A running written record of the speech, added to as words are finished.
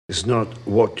It's not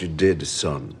what you did,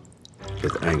 son,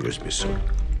 that angers me so.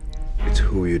 It's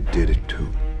who you did it to.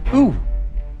 Who?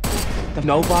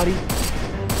 Nobody?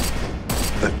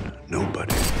 That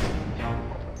nobody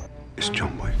is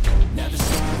John Wick. Never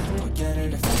stop, I'll get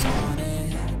it if I want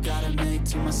it. Gotta make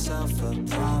to myself a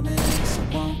promise.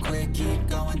 I won't quit, keep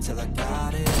going till I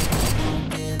got it. I won't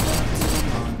give up till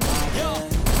I'm on top. Yo,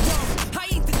 I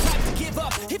ain't the type to give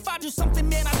up. If I do something,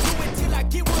 man, I do it till I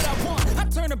get what I want. I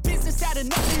turn a business out of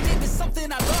nothing into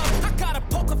something I love. I got a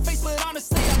poker face, but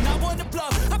honestly, I'm not one to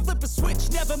bluff. I flip a switch,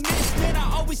 never miss, man,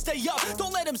 I always stay up.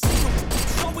 Don't let them see you.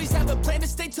 Always have a plan to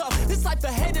stay tough. This life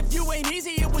ahead of you ain't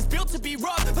easy, it was built to be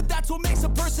rough. But that's what makes a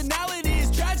personality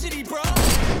is tragedy, bro.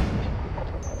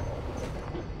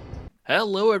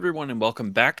 Hello, everyone, and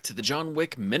welcome back to the John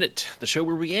Wick Minute, the show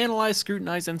where we analyze,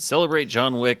 scrutinize, and celebrate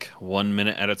John Wick 1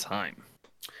 minute at a time.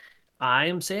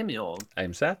 I'm Samuel.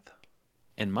 I'm Seth.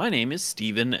 And my name is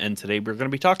Steven, and today we're going to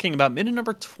be talking about minute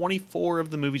number 24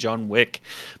 of the movie John Wick.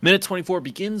 Minute 24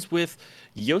 begins with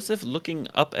Yosef looking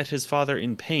up at his father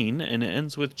in pain, and it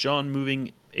ends with John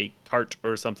moving a cart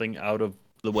or something out of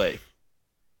the way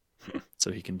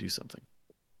so he can do something.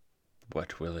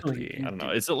 What will it be? I don't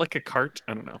know. Is it like a cart?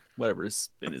 I don't know. Whatever is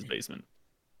in his basement.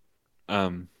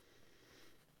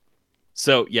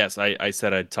 So yes, I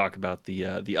said I'd talk about the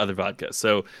other vodka.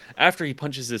 So after he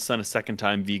punches his son a second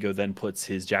time, Vigo then puts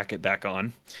his jacket back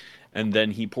on, and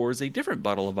then he pours a different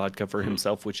bottle of vodka for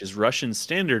himself, which is Russian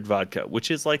standard vodka, which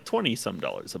is like $20-some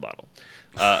a bottle.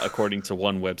 According to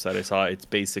one website I saw, it's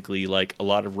basically like a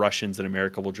lot of Russians in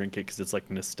America will drink it because it's like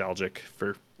nostalgic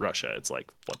for Russia. It's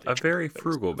like what they A very drink,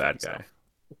 frugal bad so. guy.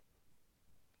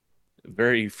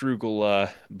 Very frugal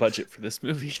budget for this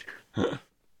movie.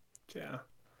 Yeah.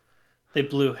 They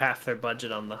blew half their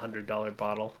budget on the $100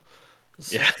 bottle.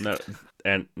 Yeah. No.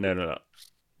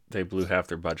 They blew half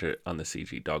their budget on the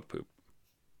CG dog poop.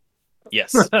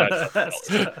 Yes.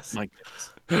 My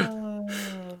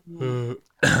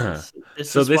goodness. This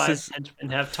So is this why is- henchmen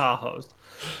have Tahoes.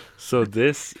 So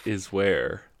this is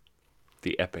where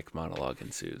the epic monologue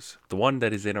ensues. The one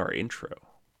that is in our intro.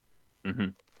 Mm-hmm.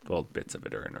 Well, bits of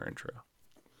it are in our intro.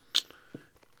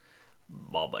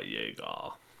 Baba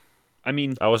Yaga. I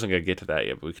mean, I wasn't going to get to that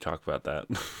yet, but we could talk about that.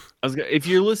 if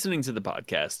you're listening to the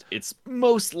podcast, it's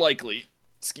most likely,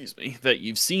 that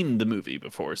you've seen the movie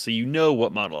before, so you know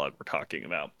what monologue we're talking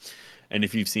about. And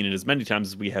if you've seen it as many times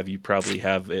as we have, you probably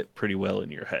have it pretty well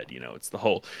in your head. You know, it's the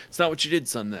whole, it's not what you did,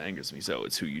 son, that angers me so,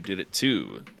 it's who you did it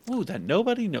to. Ooh, that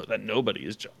nobody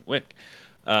is John Wick.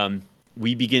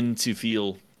 We begin to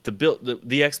feel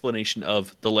the explanation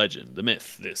of the legend, the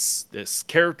myth, this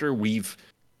character we've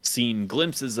seen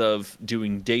glimpses of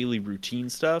doing daily routine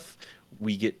stuff.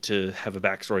 We get to have a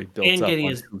backstory built And up getting on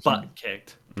his who he- butt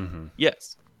kicked. Mm-hmm.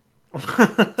 Yes,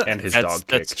 And his that's dog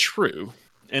that's kicked. true.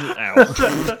 And ow,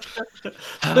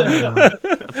 a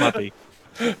puppy.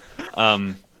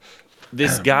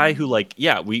 This guy who, like,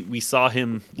 yeah, we saw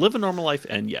him live a normal life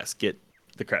and yes, get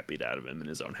the crap beat out of him in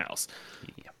his own house.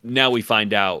 Yeah. Now we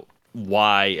find out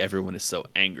why everyone is so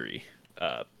angry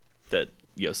that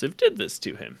Yosef did this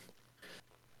to him.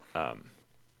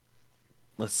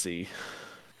 Let's see.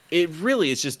 It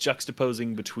really is just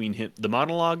juxtaposing between him, the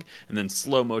monologue, and then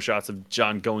slow-mo shots of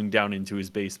John going down into his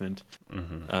basement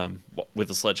with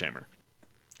a sledgehammer.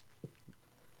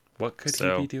 What could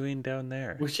So- he be doing down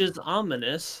there? Which is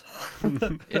ominous.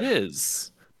 It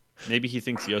is. Maybe he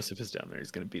thinks Yosef is down there.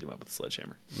 He's going to beat him up with a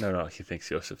sledgehammer. No, he thinks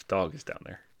Yosef's dog is down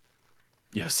there.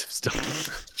 Yosef's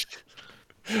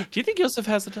dog. Do you think Yosef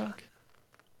has a dog?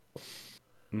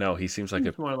 No, he seems like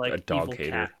Seems more like a dog evil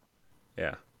hater. cat.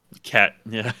 Yeah. Cat,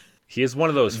 yeah. He is one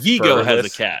of those Vigo has a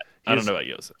furless- cat. I don't know about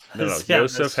Yosef. No, Yeah,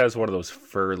 Yosef that's- has one of those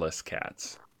furless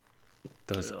cats.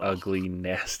 Those Ugh. ugly,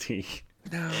 nasty.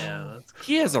 Yeah, that's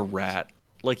He has a rat.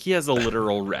 Like, he has a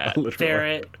literal rat.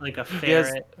 ferret, like a He has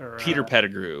ferret or Peter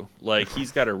Pettigrew. Like,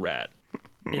 he's got a rat.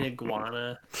 an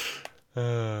iguana.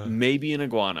 Maybe an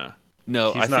iguana.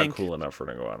 No, He's I not think cool enough for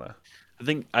an iguana.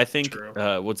 I think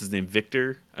True. what's his name?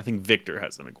 Victor. I think Victor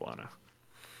has an iguana.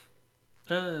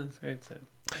 That's very sad.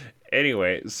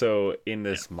 Anyway, so in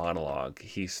this monologue,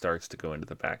 he starts to go into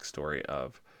the backstory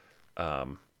of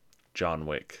John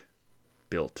Wick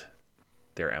built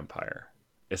their empire,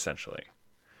 essentially.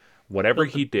 Whatever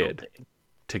Built the he did building.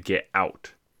 to get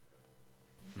out,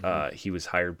 he was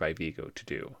hired by Vigo to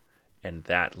do. And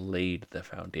that laid the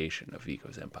foundation of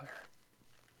Vigo's empire.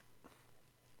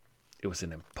 It was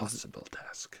an impossible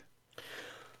task.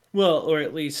 Well, or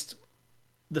at least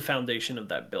the foundation of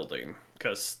that building,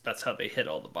 because that's how they hid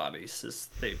all the bodies. Is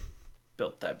they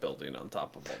built that building on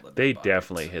top of all the. They dead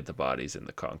definitely bodies. hid the bodies in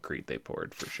the concrete they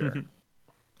poured, for sure.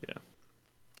 Yeah.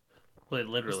 Well, it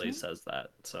literally says that.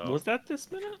 So Was that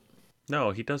this minute?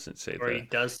 No, he doesn't say Or that. he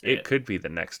does say it it. could be the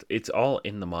next. It's all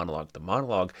in the monologue. The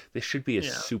monologue. This should be a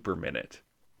Yeah. super minute.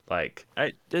 Like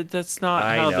That's not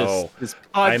I how know. this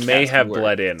I may podcast have works.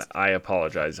 bled in. I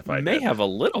apologize if I May did. have a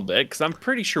little bit, because I'm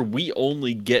pretty sure we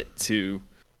only get to.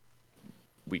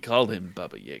 We called him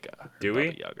Baba Yaga. or Do we?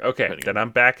 Baba Yaga, Okay, depending then on- I'm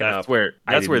backing that's up. Where,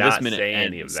 I that's did where not this minute say ends.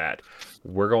 any of that.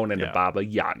 We're going into Yeah. Baba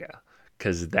Yaga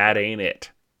because that ain't it.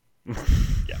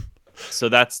 Yeah. So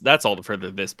that's all the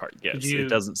further this part gets. you- It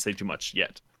doesn't say too much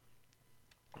yet.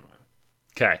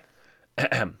 Okay,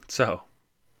 so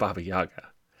Baba Yaga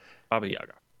Baba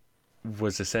Yaga.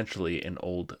 was essentially an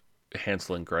old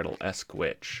Hansel and Gretel-esque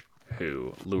witch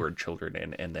who lured children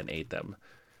in and then ate them.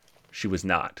 She was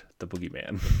not the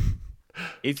boogeyman.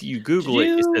 If you Google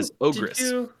it says did ogress.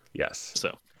 you- Yes.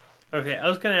 So Okay, I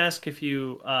was gonna ask if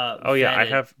you. Oh yeah, I vetted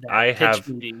have. that I pitch have.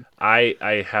 meeting.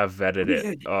 I have vetted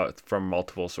it from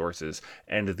multiple sources,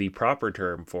 and the proper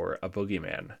term for a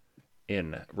boogeyman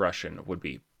in Russian would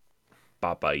be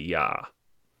Baba Ya.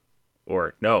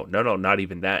 Or no, not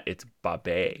even that. It's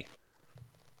Babe.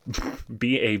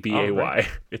 Babay. Oh, right.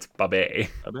 It's Babe.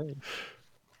 Baba.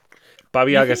 Baba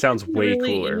You Yaga think sounds it's a way really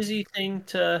cooler. Easy thing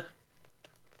to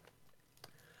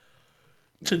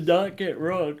not get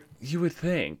wrong. You would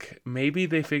think. Maybe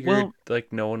they figured Well-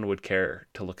 like no one would care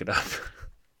to look it up.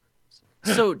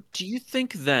 So do you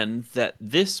think then that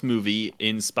this movie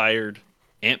inspired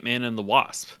Ant-Man and the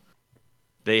Wasp?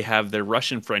 They have their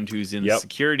Russian friend who's in the Yep.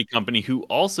 security company who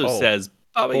also Oh, says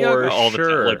Baba for Yaga all the sure.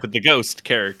 time, like with the ghost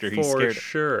character he's For scared of.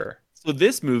 sure. So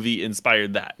this movie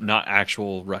inspired that, not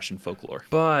actual Russian folklore.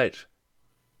 But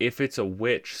if it's a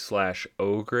witch /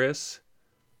 ogress,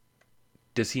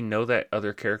 does he know that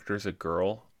other character's a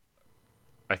girl?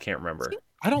 I can't remember.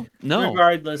 I don't know.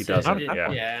 Regardless, He doesn't. it-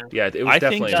 Yeah. yeah. Yeah, it was I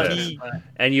think definitely he- this.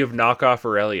 And you have knockoff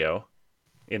Aurelio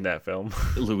in that film.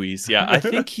 Louise, yeah. I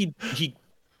think he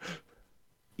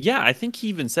yeah, I think he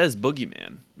even says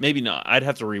boogeyman. Maybe not. I'd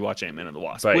have to rewatch Ant-Man and the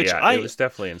Wasp. But which yeah, it was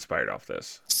definitely inspired off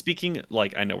this. Speaking,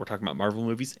 like, I know we're talking about Marvel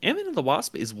movies. Ant-Man and the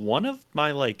Wasp is one of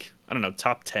my, like, I don't know,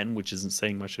 top 10, which isn't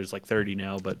saying much. There's like 30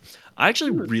 now, but I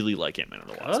actually really like Ant-Man and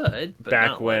the Wasp. Good, but Back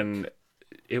not when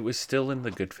it was still in the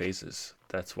good phases.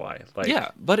 That's why. Like, Yeah,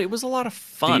 but it was a lot of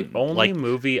fun. the only like,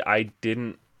 movie I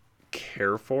didn't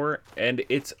care for, and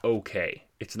it's okay.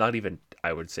 It's not even,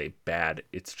 I would say, bad.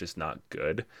 It's just not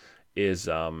good. Is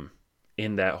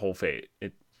in that whole phase,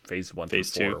 phase 1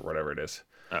 Phase through 4 two? or whatever it is.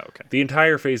 oh, okay. The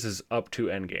entire phase is up to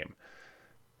Endgame.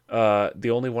 The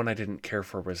only one I didn't care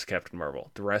for was Captain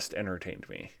Marvel. The rest entertained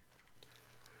me.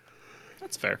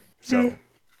 That's fair. So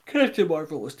Captain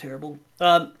Marvel was terrible.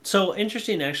 So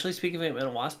interesting, actually. Speaking of Ant-Man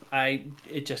and Wasp,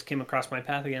 it just came across my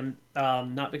path again.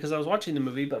 Not because I was watching the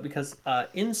movie, but because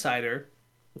Insider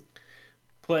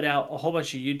put out a whole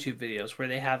bunch of YouTube videos where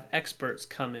they have experts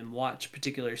come and watch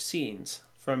particular scenes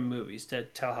from movies to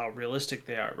tell how realistic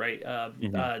they are. Right?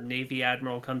 Navy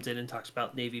Admiral comes in and talks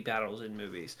about Navy battles in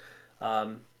movies.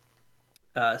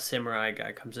 Samurai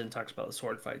guy comes in and talks about the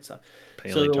sword fight stuff.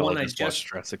 Paleontologist watched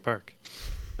Jurassic Park.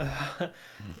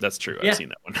 That's true. Yeah. I've seen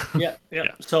that one. Yeah. Yeah.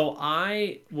 So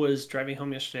I was driving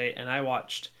home yesterday and I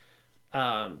watched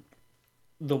the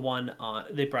one on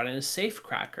they brought in a safe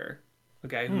cracker, a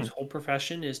guy whose whole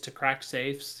profession is to crack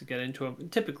safes, to get into them.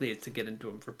 Typically it's to get into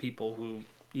them for people who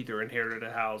either inherited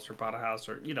a house or bought a house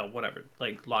or whatever,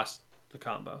 like lost the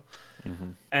combo.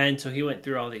 And so he went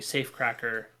through all these safe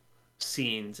cracker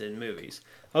scenes in movies.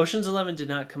 Ocean's 11 did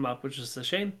not come up, which is a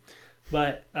shame,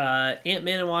 but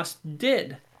Ant-Man and Wasp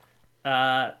did.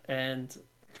 And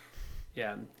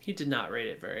yeah, he did not rate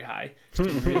it very high.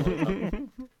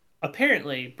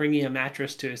 Apparently, bringing a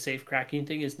mattress to a safe cracking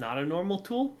thing is not a normal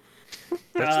tool.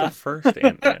 that's the first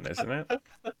Ant-Man, isn't it?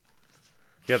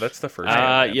 Yeah, that's the first.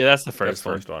 Ant-Man. Yeah, that's the That's first the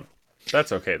one. first one.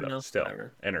 That's okay though. No, Still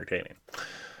whatever. entertaining.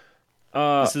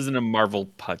 This isn't a Marvel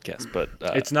podcast, but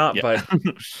It's not, yeah.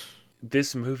 but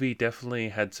this movie definitely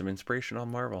had some inspiration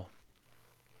on Marvel.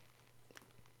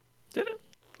 Did it?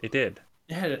 It did.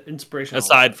 It had an inspiration.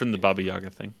 Aside from the Baba Yaga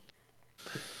thing.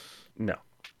 No,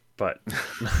 but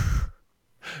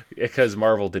because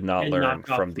Marvel did not And learn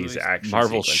knockoff from these movies. action.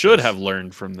 Marvel sequences. should have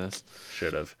learned from this.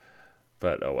 Should have,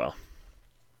 but oh well.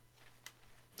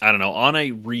 I don't know. On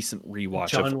a recent rewatch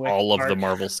John of Wick all of the Part.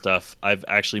 Marvel stuff, I've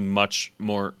actually much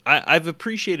more. I've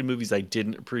appreciated movies I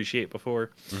didn't appreciate before,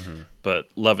 but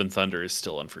Love and Thunder is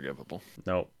still unforgivable.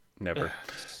 No, never.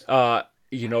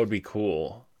 You know, what'd be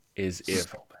cool is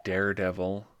if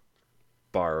Daredevil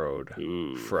borrowed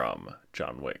from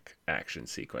John Wick action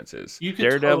sequences. You could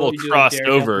Daredevil totally do a crossed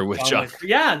Daredevil over with John Wick.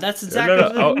 Yeah, that's exactly.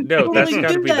 No, oh no, Totally that's got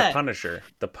to do be the that. Punisher.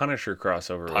 The Punisher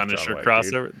crossover. with Punisher John Wick, dude.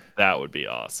 crossover. That would be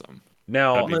awesome.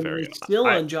 Now, That'd be I'm very still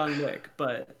I- on John Wick,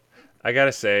 but I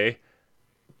gotta say,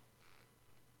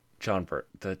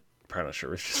 the Punisher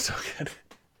was just so good.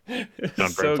 John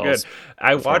So good. Bernthal's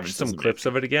I watched performance some is clips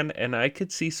amazing. of it again, and I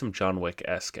could see some John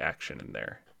Wick-esque action in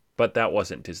there. But that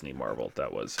wasn't Disney Marvel.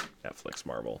 That was Netflix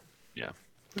Marvel. Yeah.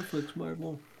 Netflix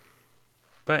Marvel.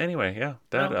 But anyway, yeah,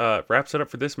 that wraps it up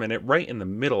for this minute. Right in the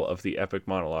middle of the epic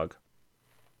monologue,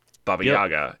 Baba Yep.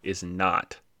 Yaga is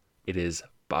not. It is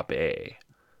Babe.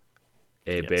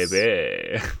 Hey, Yes.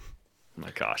 baby. Oh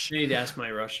my gosh. I need to ask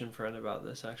my Russian friend about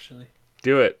this, actually.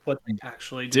 Do it. What they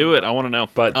actually Do it. I want to know.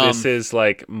 But this is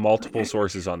like multiple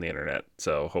sources on the internet,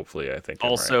 so hopefully I think I'm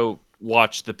also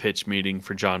watch the pitch meeting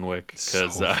for John Wick right.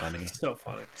 because So funny. So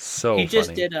funny. So He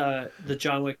just funny. did the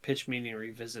John Wick pitch meeting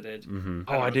revisited. Mm-hmm.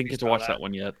 I didn't get to watch that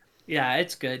one yet. Yeah,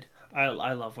 it's good. I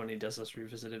love when he does those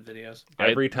revisited videos.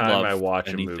 Every time I love watch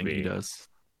a anything movie, he does.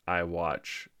 I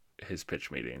watch his pitch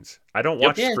meetings. I don't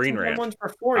watch Yeah, Screen it's Rant. ones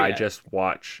before I yet. just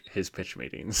watch his pitch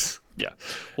meetings. Yeah.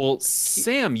 Well,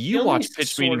 Sam, you only watch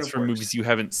pitch sort meetings of for works. movies you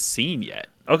haven't seen yet.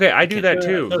 Okay, I do can't that do that.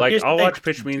 too. So Like here's the I'll thing. watch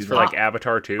pitch meetings for that. like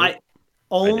Avatar 2. I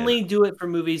only do it for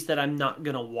movies that I'm not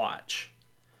gonna watch.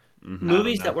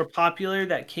 Movies that were popular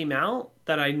that came out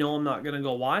that I know I'm not gonna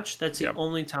go watch. That's the Yep.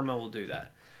 only time I will do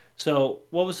that. So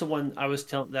what was the one I was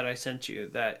that I sent you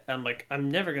that I'm like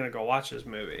I'm never gonna go watch this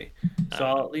movie, so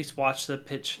I'll at least watch the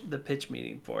pitch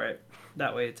meeting for it.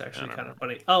 That way it's actually kind of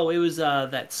funny. Oh, it was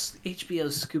that HBO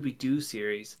Scooby Doo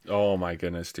series Oh my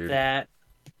goodness, dude. that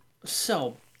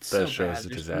so show's bad. a There's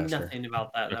disaster. nothing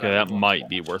about that. Okay, I that would want might to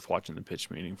be watch. worth watching the pitch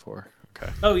meeting for.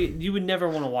 Okay. Oh, you would never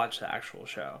want to watch the actual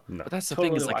show. No. But that's the Totally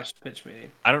thing is like watch the pitch meeting.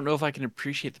 I don't know if I can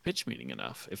appreciate the pitch meeting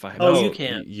enough if I have Oh, to- you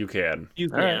can. You can. You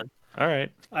All right. can. All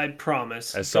right. I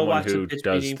promise. As Go someone watch the who pitch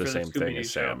does meeting the for same thing Scooby-Doo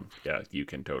as show. Sam, yeah, you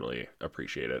can totally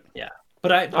appreciate it. Yeah.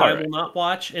 But I All right. will not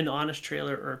watch an honest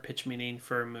trailer or a pitch meeting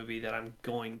for a movie that I'm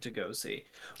going to go see.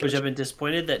 Which I've been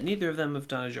disappointed that neither of them have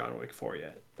done a John Wick 4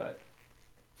 yet. But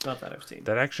not that I've seen.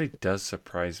 That actually does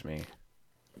surprise me.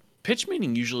 Pitch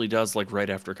meeting usually does like right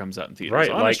after it comes out in theaters. Right,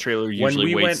 Honest like trailer when usually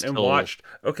we waits went and till watched.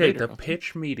 Okay, later. the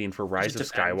pitch meeting for Rise of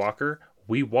just depends. Skywalker,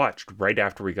 we watched right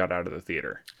after we got out of the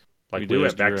theater. Like We we did,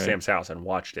 went back you're to right. Sam's house and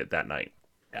watched it that night.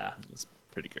 Yeah. It's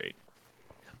pretty great.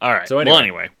 All right. So Well, anyway.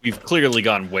 anyway, we've clearly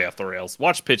gone way off the rails.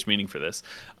 Watch pitch meeting for this.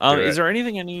 Do Is it. there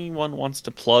anything anyone wants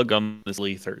to plug on this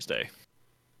Lee Thursday?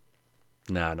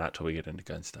 Nah, not till we get into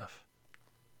gun stuff.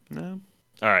 No.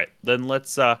 All right, then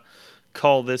let's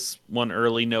call this one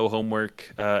early. No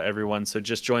homework, everyone. So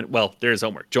just join. Well, there's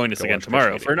homework. Join us Go again watch Pitch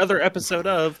tomorrow Meeting. for another episode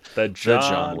of The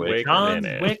John Wick Wick John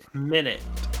Minute. Wick Minute.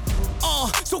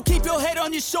 So keep your head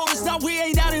on your shoulders. Now we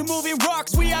ain't out here moving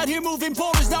rocks. We out here moving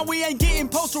boulders. Now we ain't getting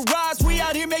posterized. We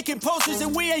out here making posters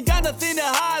and we ain't got nothing to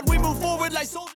hide. We move forward like soldiers.